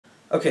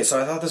Okay,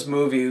 so I thought this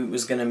movie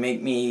was going to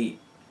make me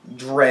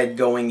dread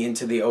going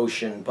into the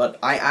ocean, but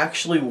I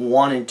actually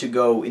wanted to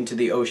go into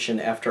the ocean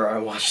after I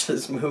watched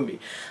this movie.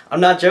 I'm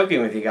not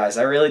joking with you guys,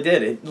 I really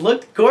did. It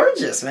looked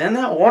gorgeous, man.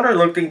 That water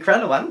looked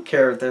incredible. I don't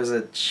care if there's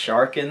a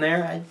shark in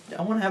there.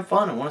 I want to have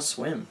fun. I want to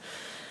swim.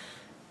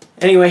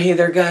 Anyway, hey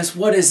there guys,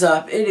 what is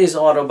up? It is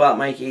Autobot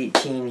Mike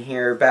 18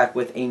 here, back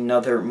with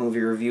another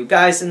movie review.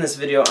 Guys, in this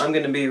video I'm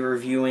going to be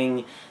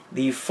reviewing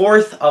the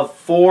fourth of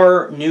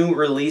 4 new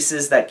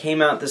releases that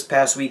came out this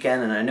past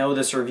weekend, and I know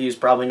this review is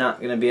probably not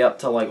going to be up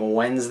till like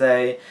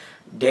Wednesday,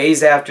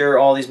 days after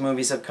all these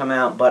movies have come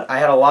out, but I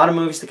had a lot of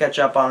movies to catch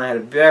up on. I had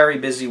a very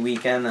busy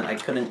weekend and I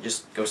couldn't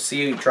just go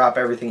drop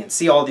everything and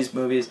see all these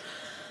movies.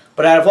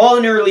 But out of all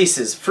the new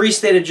releases, Free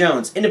State of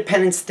Jones,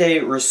 Independence Day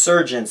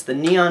Resurgence, The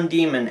Neon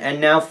Demon,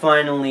 and now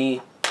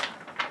finally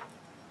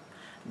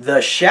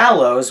The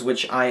Shallows,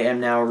 which I am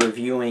now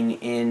reviewing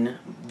in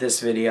this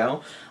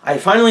video.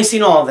 I've finally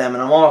seen all of them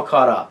and I'm all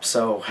caught up,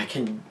 so I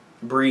can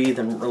breathe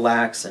and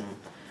relax and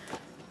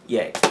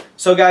yay.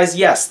 So guys,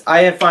 yes,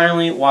 I have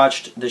finally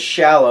watched The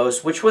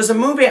Shallows, which was a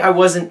movie I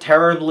wasn't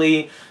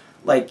terribly,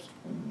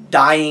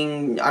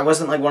 dying. I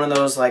wasn't like one of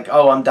those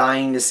oh, I'm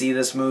dying to see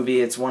this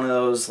movie. It's one of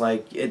those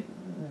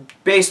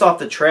based off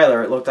the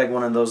trailer, it looked like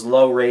one of those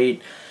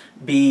low-rate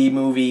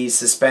B-movie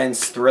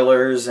suspense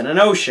thrillers in an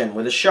ocean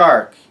with a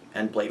shark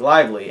and Blake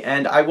Lively.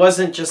 And I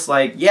wasn't just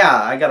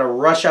yeah, I gotta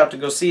rush out to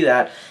go see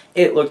that.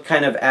 It looked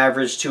kind of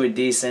average to a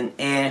decent,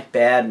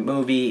 bad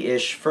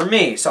movie-ish for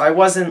me. So I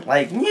wasn't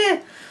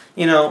yeah.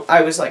 You know,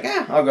 I was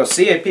I'll go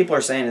see it. People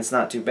are saying it's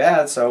not too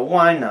bad, so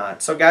why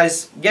not? So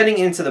guys, getting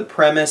into the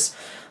premise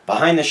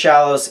behind The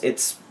Shallows,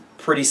 it's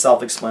pretty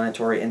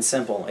self-explanatory and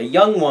simple. A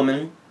young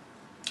woman,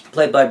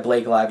 played by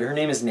Blake Lively, her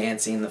name is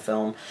Nancy in the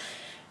film.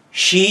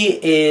 She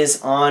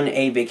is on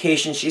a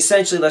vacation. She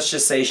essentially, let's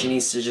just say, she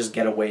needs to just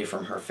get away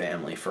from her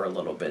family for a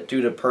little bit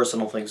due to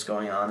personal things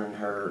going on in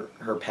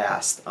her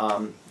past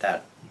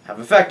that have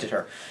affected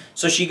her.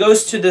 So she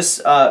goes to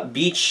this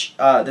beach,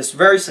 this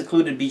very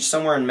secluded beach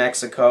somewhere in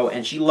Mexico,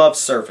 and she loves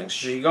surfing. So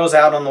she goes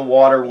out on the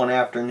water one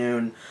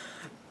afternoon,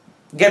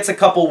 gets a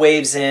couple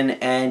waves in,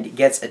 and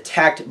gets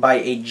attacked by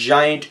a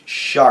giant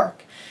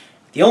shark.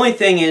 The only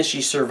thing is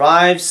she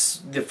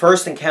survives the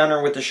first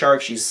encounter with the shark.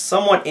 She's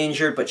somewhat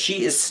injured, but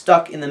she is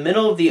stuck in the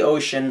middle of the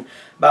ocean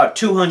about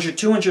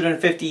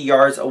 250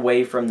 yards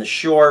away from the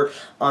shore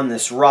on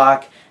this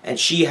rock, and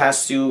she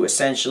has to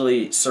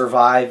essentially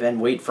survive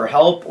and wait for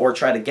help or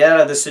try to get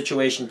out of this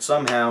situation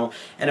somehow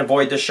and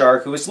avoid the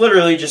shark, who is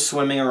literally just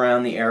swimming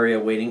around the area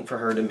waiting for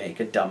her to make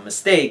a dumb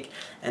mistake.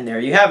 And there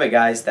you have it,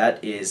 guys.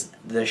 That is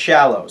The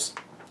Shallows.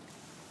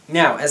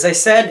 Now, as I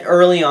said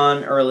early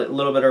on, or a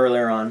little bit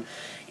earlier on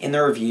in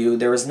the review,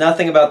 there was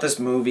nothing about this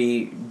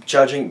movie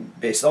judging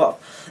based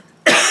off.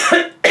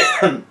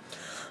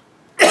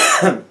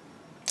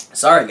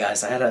 Sorry,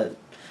 guys. I had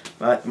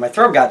my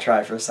throat got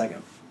dry for a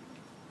second.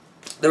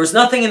 There was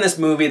nothing in this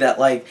movie that,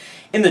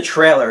 in the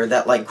trailer,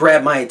 that,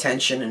 grabbed my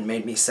attention and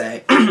made me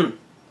say,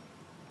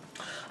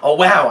 oh,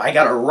 wow, I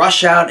gotta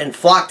rush out and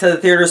flock to the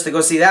theaters to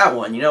go see that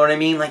one. You know what I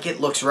mean?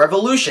 It looks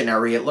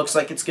revolutionary. It looks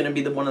like it's gonna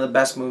be one of the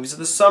best movies of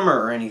the summer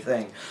or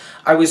anything.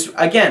 I was,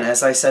 again,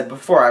 as I said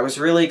before, I was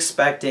really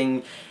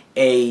expecting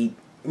a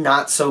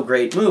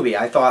not-so-great movie.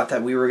 I thought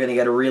that we were going to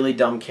get a really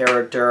dumb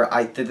character.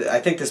 I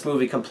think this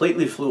movie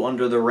completely flew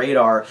under the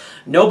radar.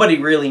 Nobody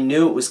really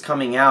knew it was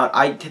coming out.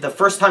 The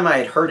first time I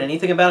had heard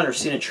anything about it or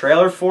seen a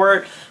trailer for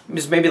it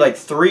was maybe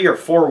 3 or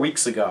 4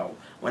 weeks ago,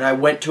 when I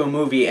went to a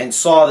movie and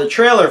saw the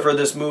trailer for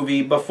this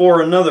movie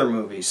before another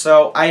movie.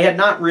 So I had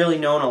not really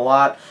known a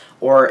lot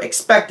or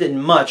expected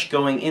much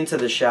going into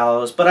The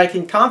Shallows, but I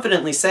can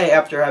confidently say,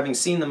 after having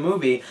seen the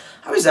movie,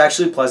 I was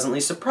actually pleasantly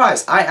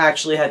surprised. I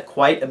actually had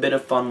quite a bit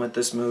of fun with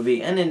this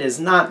movie, and it is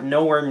not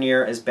nowhere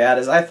near as bad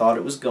as I thought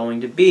it was going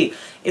to be.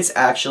 It's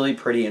actually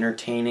pretty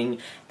entertaining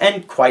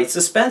and quite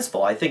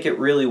suspenseful. I think it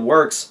really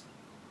works,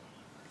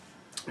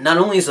 not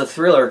only as a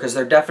thriller, because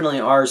there definitely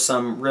are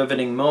some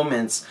riveting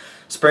moments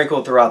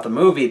sprinkled throughout the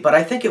movie, but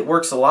I think it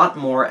works a lot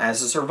more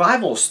as a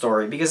survival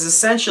story, because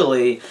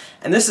essentially,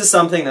 and this is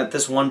something that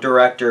this one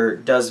director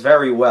does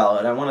very well,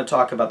 and I want to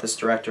talk about this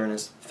director and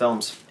his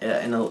films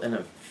in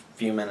a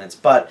few minutes,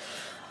 but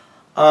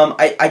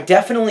I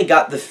definitely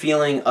got the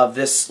feeling of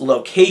this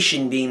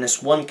location being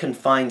this one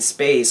confined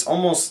space,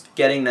 almost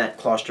getting that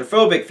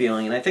claustrophobic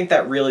feeling, and I think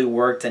that really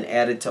worked and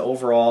added to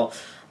overall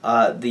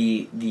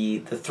the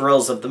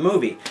thrills of the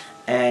movie.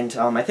 And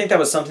I think that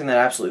was something that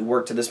absolutely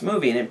worked to this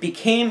movie. And it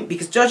became,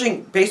 because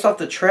judging based off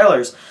the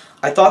trailers,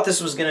 I thought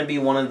this was going to be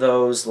one of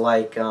those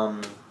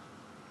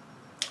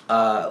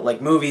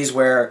movies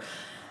where,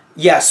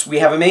 yes, we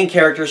have a main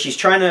character, she's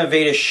trying to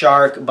evade a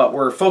shark, but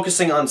we're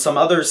focusing on some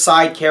other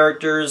side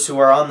characters who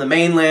are on the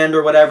mainland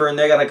or whatever, and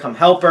they got to come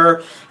help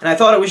her. And I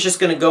thought it was just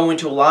going to go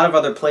into a lot of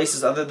other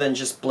places other than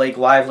just Blake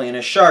Lively and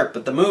a shark,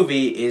 but the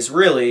movie is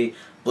really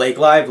Blake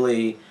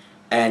Lively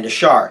and a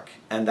shark.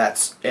 And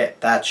that's it.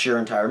 That's your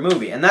entire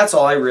movie. And that's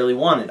all I really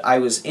wanted. I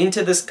was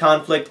into this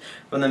conflict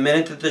from the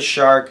minute that the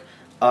shark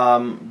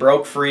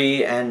broke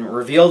free and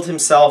revealed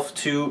himself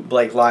to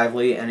Blake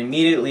Lively and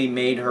immediately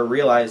made her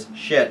realize,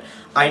 shit,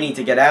 I need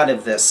to get out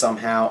of this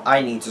somehow.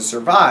 I need to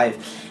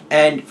survive.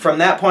 And from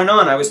that point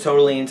on, I was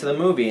totally into the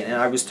movie, and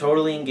I was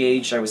totally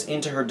engaged. I was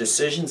into her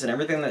decisions and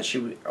everything that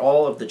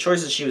all of the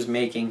choices she was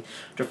making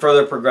to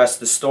further progress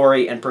the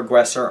story and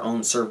progress her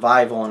own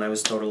survival, and I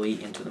was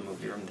totally into the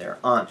movie from there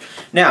on.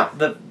 Now,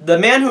 the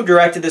man who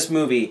directed this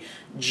movie,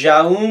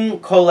 Jaume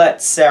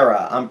Collet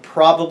Serra, I'm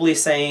probably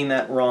saying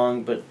that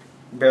wrong, but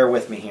bear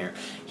with me here.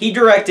 He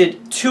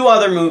directed 2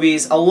 other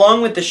movies,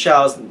 along with The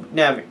Shallows,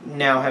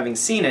 now having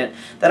seen it,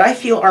 that I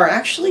feel are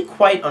actually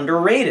quite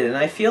underrated. And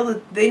I feel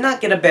that they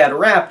not get a bad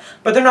rap,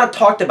 but they're not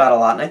talked about a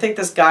lot. And I think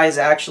this guy's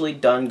actually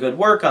done good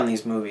work on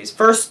these movies.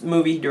 First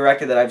movie he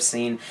directed that I've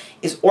seen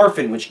is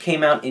Orphan, which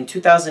came out in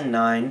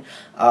 2009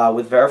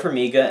 with Vera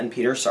Farmiga and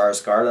Peter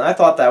Sarsgaard. And I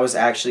thought that was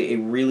actually a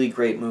really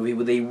great movie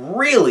with a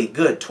really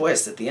good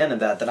twist at the end of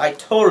that I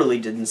totally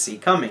didn't see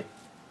coming.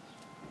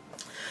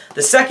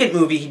 The second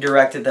movie he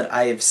directed that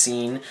I have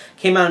seen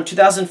came out in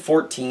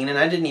 2014, and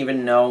I didn't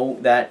even know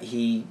that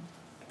he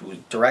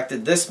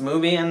directed this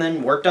movie and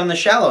then worked on The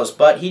Shallows,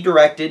 but he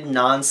directed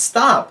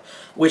Non-Stop,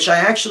 which I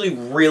actually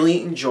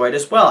really enjoyed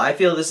as well. I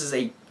feel this is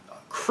a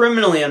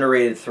criminally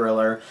underrated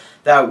thriller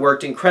that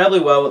worked incredibly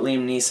well with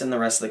Liam Neeson and the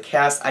rest of the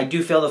cast. I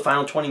do feel the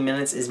final 20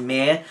 minutes is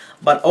meh,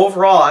 but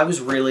overall I was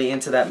really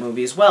into that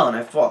movie as well, and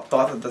I thought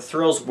that the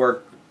thrills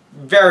worked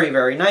very,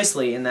 very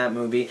nicely in that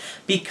movie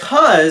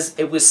because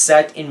it was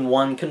set in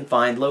one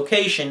confined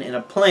location in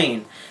a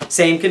plane.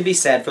 Same can be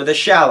said for The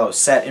Shallows,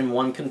 set in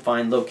one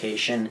confined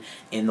location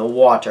in the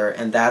water,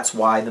 and that's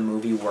why the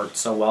movie worked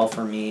so well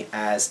for me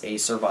as a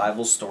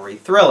survival story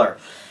thriller.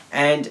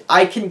 And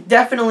I can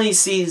definitely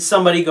see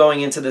somebody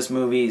going into this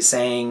movie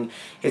saying,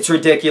 it's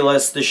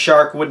ridiculous, the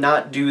shark would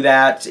not do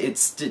that,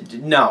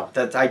 no,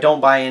 I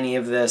don't buy any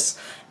of this,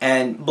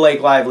 and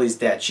Blake Lively's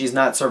dead. She's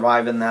not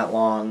surviving that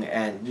long,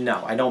 and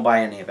no, I don't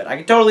buy any of it. I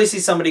can totally see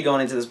somebody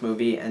going into this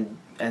movie and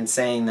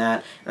saying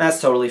that, and that's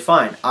totally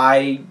fine.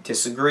 I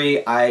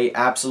disagree. I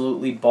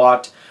absolutely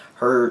bought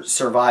her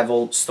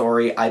survival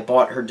story. I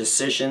bought her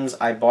decisions.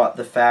 I bought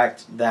the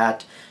fact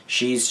that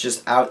she's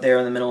just out there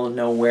in the middle of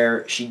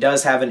nowhere. She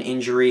does have an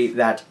injury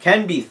that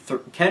can be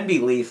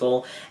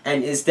lethal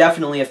and is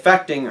definitely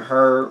affecting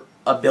her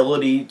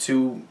ability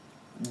to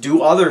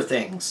do other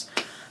things,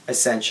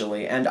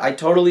 essentially. And I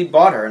totally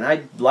bought her, and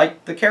I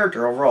liked the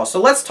character overall.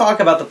 So let's talk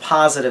about the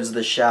positives of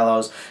The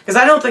Shallows, because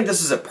I don't think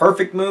this is a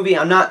perfect movie.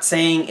 I'm not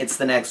saying it's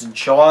the next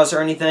Jaws or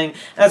anything.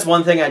 That's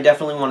one thing I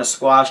definitely want to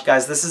squash,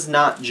 guys. This is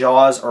not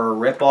Jaws or a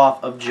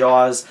ripoff of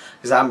Jaws,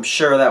 because I'm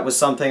sure that was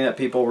something that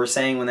people were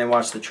saying when they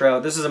watched the trailer.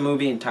 This is a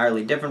movie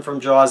entirely different from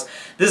Jaws.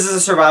 This is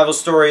a survival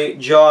story.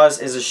 Jaws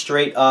is a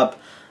straight-up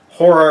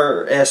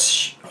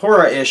horror-ish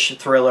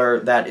thriller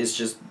that is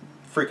just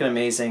freaking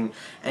amazing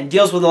and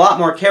deals with a lot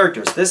more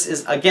characters. This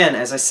is, again,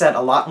 as I said,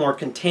 a lot more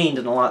contained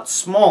and a lot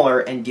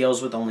smaller and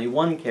deals with only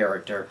one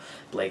character,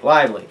 Blake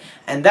Lively.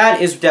 And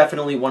that is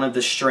definitely one of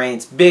the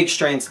strengths, big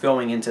strengths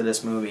going into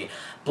this movie.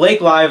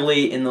 Blake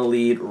Lively in the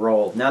lead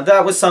role. Now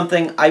that was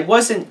something I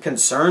wasn't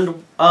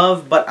concerned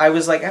of, but I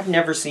was like, I've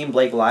never seen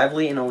Blake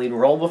Lively in a lead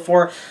role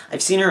before.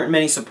 I've seen her in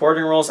many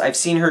supporting roles. I've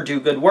seen her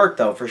do good work,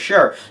 though, for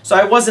sure. So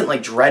I wasn't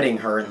like dreading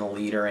her in the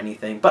lead or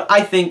anything, but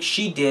I think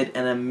she did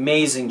an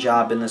amazing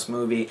job in this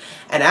movie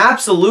and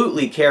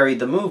absolutely carried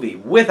the movie,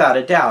 without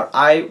a doubt.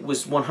 I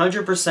was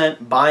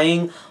 100%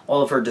 buying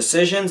all of her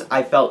decisions.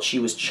 I felt she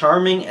was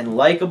charming and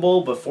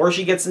likable before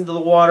she gets into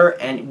the water,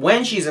 and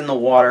when she's in the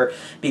water,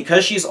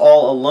 because she's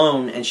all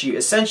alone and she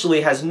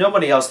essentially has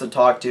nobody else to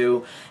talk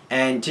to,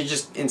 and to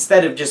just,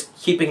 instead of just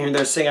keeping her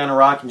there sitting on a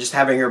rock and just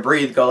having her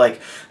breathe, go like,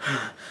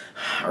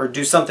 or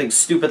do something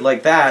stupid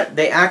like that,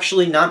 they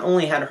actually not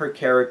only had her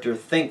character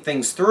think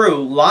things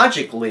through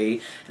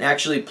logically and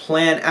actually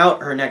plan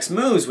out her next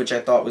moves, which I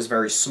thought was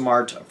very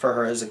smart for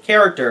her as a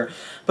character,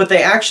 but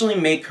they actually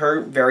make her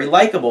very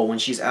likable when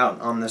she's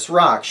out on this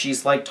rock.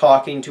 She's like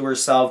talking to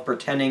herself,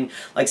 pretending,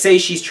 like say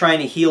she's trying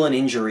to heal an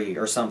injury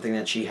or something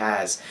that she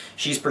has.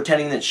 She's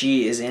pretending that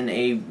she is in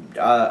a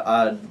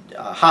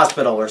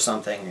hospital or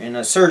something, in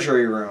a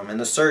surgery room,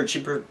 and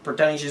she's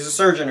pretending she's a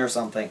surgeon or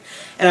something.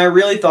 And I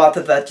really thought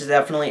that that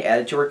definitely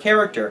added to her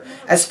character.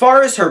 As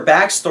far as her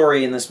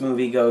backstory in this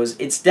movie goes,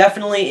 it's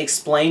definitely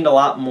explained a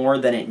lot more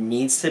than it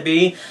needs to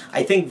be.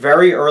 I think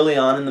very early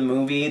on in the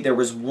movie, there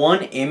was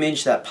one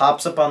image that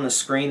pops up on the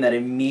screen that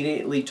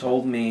immediately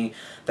told me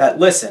that,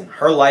 listen,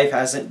 her life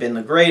hasn't been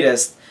the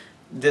greatest.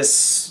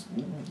 This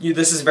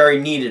is very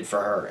needed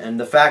for her. And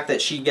the fact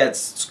that she gets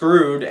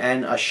screwed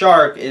and a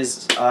shark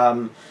is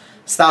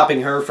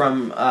stopping her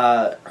from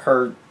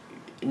her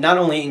not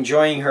only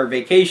enjoying her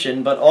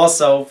vacation, but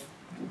also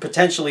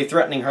potentially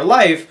threatening her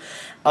life,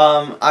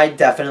 I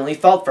definitely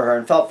felt for her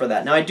and felt for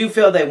that. Now, I do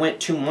feel they went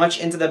too much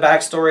into the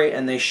backstory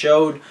and they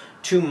showed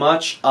too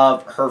much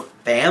of her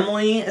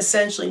family,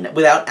 essentially,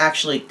 without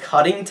actually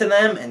cutting to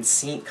them and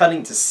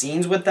cutting to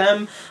scenes with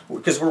them,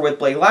 because we're with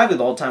Blake Lively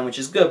the whole time, which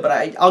is good, but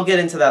I'll get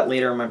into that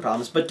later in my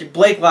problems. But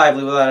Blake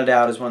Lively, without a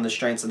doubt, is one of the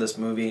strengths of this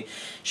movie.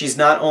 She's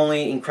not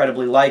only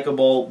incredibly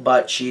likable,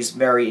 but she's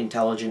very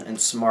intelligent and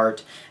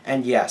smart,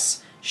 and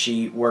yes,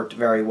 she worked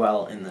very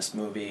well in this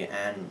movie,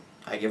 and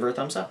I give her a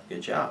thumbs up.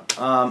 Good job.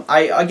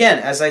 Again,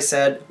 as I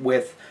said,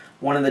 with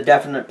one of the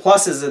definite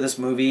pluses of this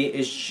movie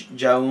is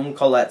Jaume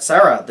Collet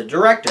Serra, the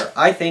director.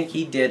 I think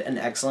he did an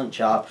excellent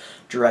job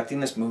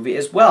directing this movie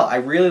as well. I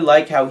really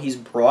like how he's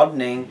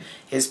broadening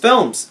his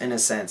films, in a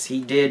sense.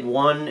 He did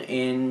one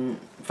in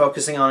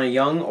focusing on a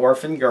young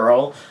orphan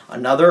girl,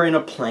 another in a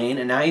plane,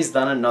 and now he's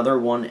done another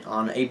one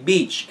on a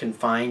beach,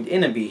 confined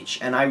in a beach.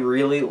 And I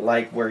really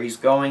like where he's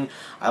going.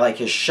 I like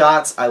his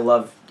shots. I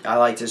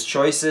liked his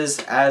choices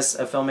as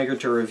a filmmaker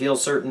to reveal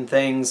certain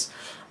things.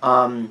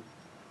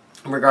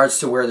 In regards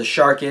to where the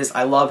shark is,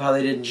 I love how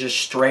they didn't just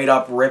straight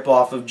up rip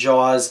off of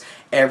Jaws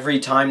every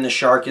time the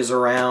shark is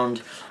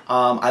around.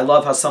 I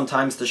love how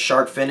sometimes the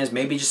shark fin is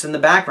maybe just in the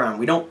background.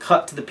 We don't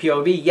cut to the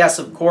POV. Yes,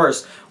 of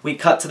course, we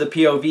cut to the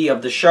POV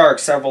of the shark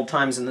several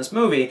times in this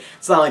movie.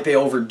 It's not like they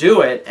overdo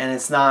it, and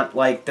it's not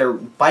like they're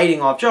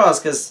biting off Jaws,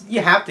 because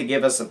you have to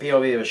give us a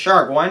POV of a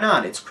shark. Why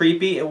not? It's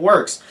creepy. It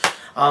works.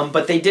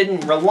 But they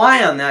didn't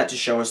rely on that to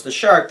show us the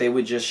shark. They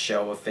would just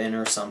show a fin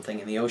or something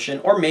in the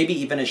ocean, or maybe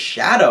even a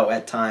shadow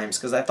at times,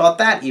 because I thought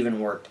that even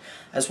worked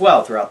as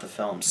well throughout the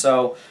film.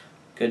 So,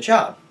 good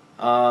job.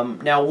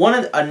 Now,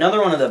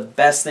 another one of the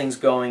best things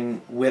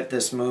going with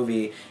this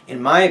movie,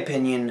 in my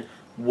opinion,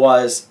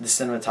 was the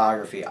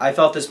cinematography. I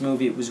felt this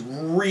movie was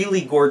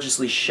really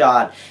gorgeously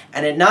shot,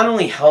 and it not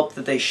only helped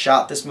that they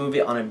shot this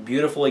movie on a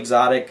beautiful,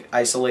 exotic,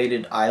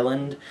 isolated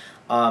island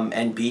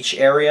and beach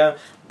area,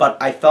 but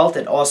I felt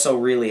it also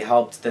really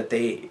helped that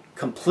they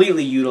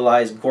completely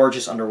utilized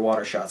gorgeous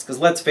underwater shots. Because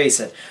let's face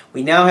it,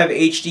 we now have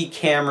HD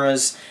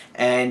cameras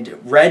and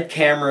red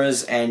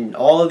cameras and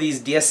all of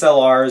these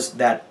DSLRs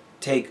that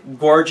take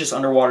gorgeous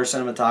underwater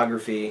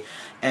cinematography.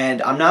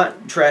 And I'm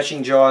not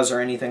trashing Jaws or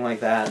anything like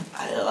that.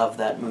 I love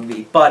that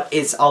movie. But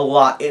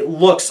it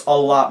looks a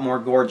lot more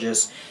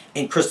gorgeous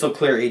in crystal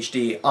clear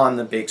HD on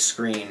the big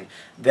screen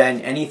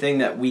than anything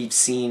that we've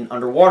seen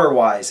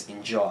underwater-wise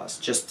in Jaws.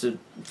 Just to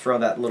throw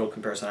that little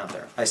comparison out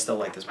there. I still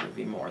like this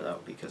movie more, though,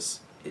 because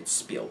it's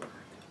Spielberg.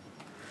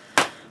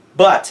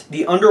 But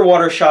the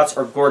underwater shots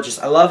are gorgeous.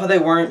 I love how they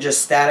weren't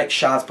just static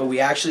shots, but we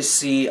actually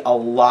see a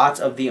lot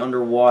of the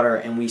underwater,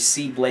 and we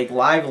see Blake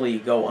Lively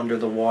go under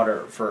the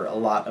water for a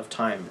lot of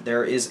time.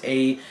 There is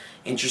a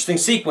interesting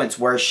sequence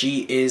where she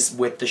is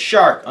with the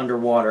shark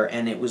underwater,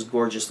 and it was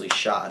gorgeously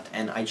shot.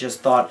 And I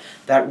just thought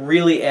that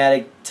really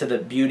added to the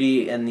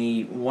beauty and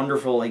the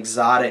wonderful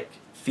exotic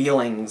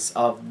feelings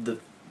of the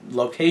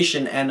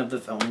location and of the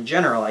film in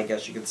general, I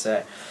guess you could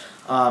say,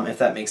 if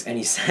that makes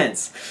any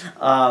sense.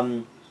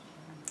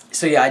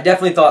 So yeah, I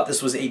definitely thought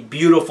this was a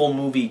beautiful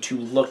movie to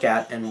look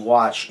at and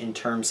watch in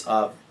terms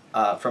of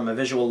from a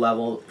visual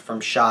level, from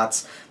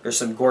shots. There's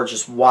some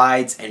gorgeous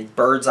wides and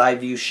bird's eye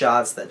view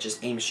shots that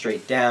just aim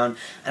straight down.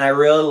 And I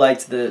really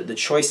liked the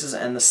choices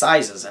and the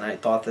sizes, and I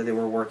thought that they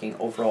were working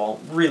overall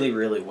really,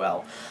 really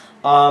well.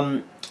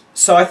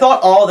 So I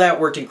thought all of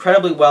that worked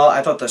incredibly well.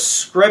 I thought the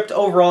script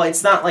overall,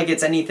 it's not like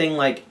it's anything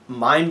like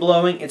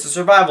mind-blowing. It's a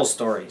survival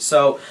story.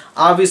 So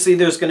obviously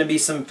there's going to be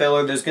some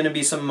filler. There's going to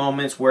be some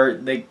moments where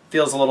it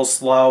feels a little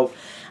slow.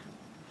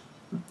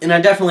 And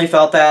I definitely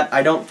felt that.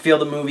 I don't feel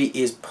the movie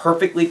is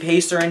perfectly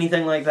paced or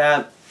anything like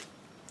that.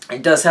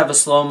 It does have a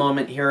slow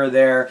moment here or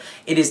there.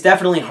 It is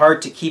definitely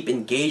hard to keep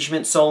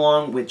engagement so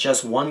long with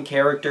just one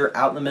character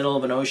out in the middle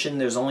of an ocean.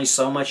 There's only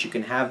so much you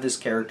can have this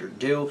character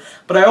do.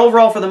 But I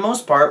overall, for the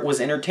most part,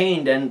 was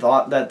entertained and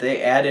thought that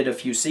they added a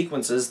few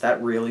sequences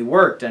that really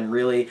worked and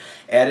really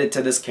added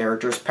to this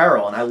character's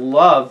peril. And I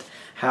loved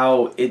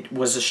how it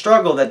was a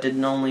struggle that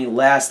didn't only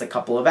last a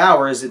couple of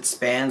hours, it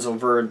spans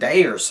over a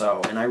day or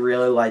so, and I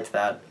really liked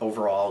that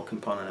overall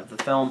component of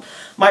the film.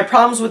 My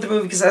problems with the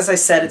movie, because as I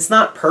said, it's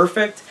not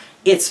perfect.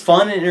 It's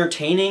fun and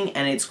entertaining,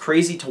 and it's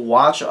crazy to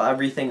watch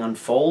everything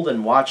unfold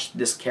and watch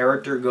this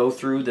character go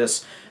through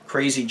this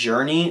crazy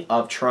journey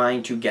of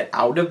trying to get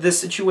out of this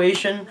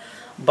situation.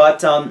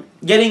 But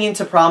getting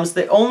into problems,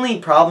 the only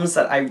problems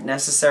that I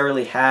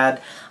necessarily had,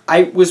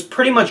 I was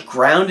pretty much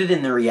grounded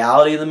in the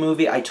reality of the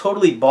movie. I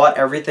totally bought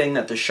everything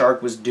that the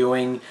shark was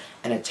doing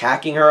and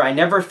attacking her. I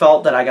never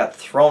felt that I got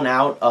thrown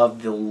out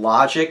of the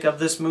logic of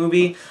this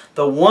movie.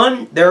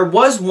 There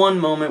was one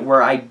moment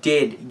where I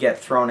did get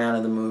thrown out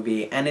of the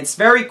movie, and it's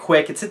very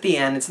quick. It's at the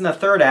end. It's in the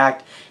third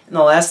act, in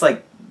the last,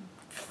 like,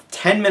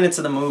 10 minutes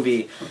of the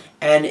movie.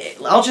 And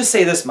I'll just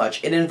say this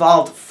much. It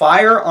involved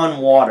fire on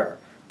water.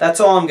 That's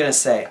all I'm going to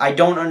say. I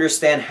don't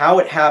understand how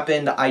it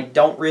happened. I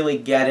don't really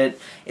get it.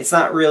 It's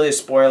not really a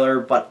spoiler,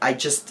 but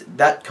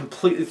that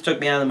completely took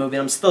me out of the movie.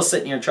 I'm still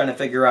sitting here trying to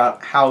figure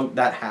out how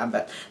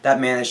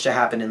that managed to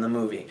happen in the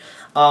movie.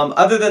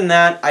 Other than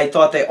that, I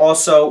thought they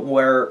also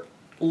were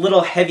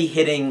little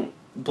heavy-hitting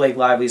Blake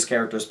Lively's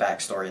character's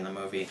backstory in the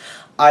movie.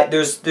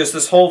 There's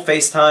this whole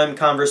FaceTime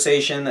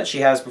conversation that she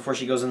has before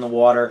she goes in the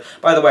water.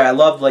 By the way, I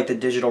love like the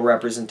digital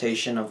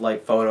representation of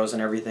like photos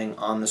and everything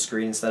on the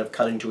screen instead of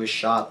cutting to a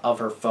shot of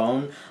her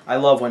phone. I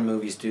love when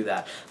movies do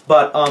that.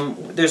 But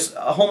there's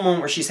a whole moment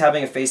where she's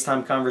having a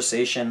FaceTime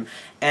conversation,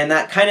 and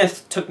that kind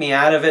of took me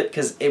out of it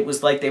because it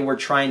was like they were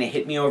trying to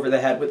hit me over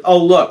the head with,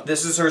 oh look,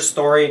 this is her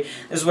story,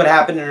 this is what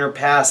happened in her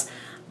past.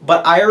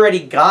 But I already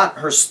got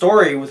her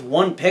story with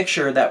one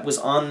picture that was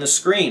on the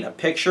screen, a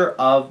picture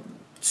of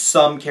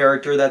some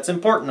character that's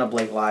important to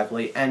Blake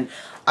Lively, and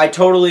I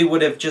totally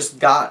would have just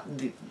got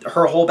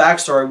her whole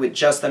backstory with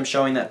just them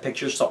showing that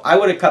picture. So I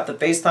would have cut the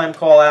FaceTime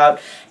call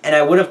out, and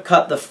I would have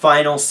cut the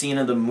final scene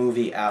of the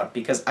movie out,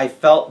 because I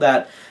felt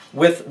that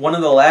with one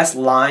of the last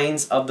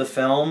lines of the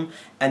film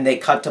and they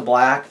cut to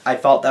black, I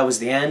felt that was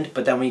the end,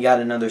 but then we got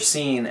another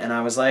scene and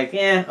I was like,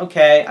 yeah,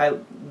 okay,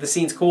 the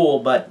scene's cool,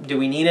 but do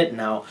we need it?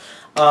 No.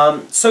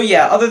 So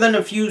yeah, other than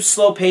a few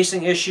slow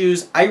pacing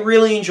issues, I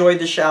really enjoyed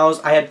The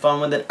Shallows. I had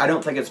fun with it. I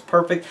don't think it's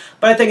perfect,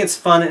 but I think it's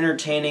fun,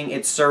 entertaining,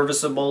 it's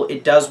serviceable.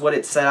 It does what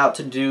it set out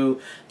to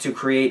do, to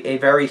create a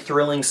very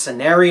thrilling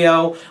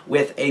scenario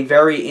with a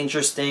very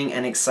interesting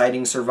and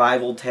exciting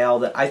survival tale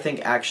that I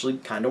think actually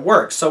kind of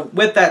works. So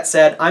with that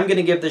said, I'm going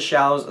to give The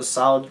Shallows a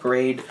solid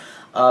grade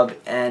of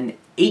an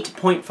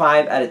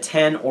 8.5 out of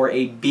 10, or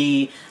a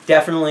B.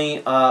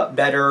 Definitely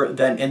better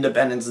than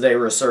Independence Day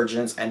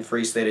Resurgence and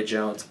Free State of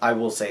Jones. I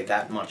will say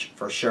that much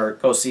for sure.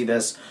 Go see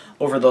this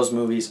over those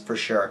movies for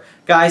sure.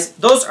 Guys,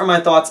 those are my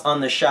thoughts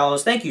on The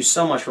Shallows. Thank you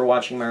so much for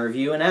watching my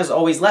review, and as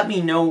always, let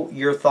me know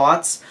your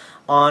thoughts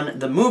on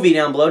the movie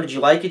down below. Did you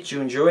like it? Did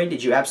you enjoy it?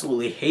 Did you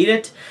absolutely hate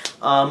it?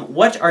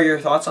 What are your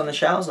thoughts on The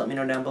Shallows? Let me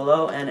know down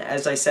below. And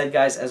as I said,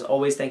 guys, as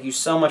always, thank you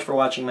so much for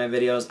watching my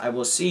videos. I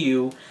will see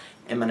you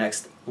in my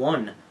next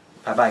one.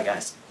 Bye-bye,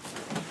 guys.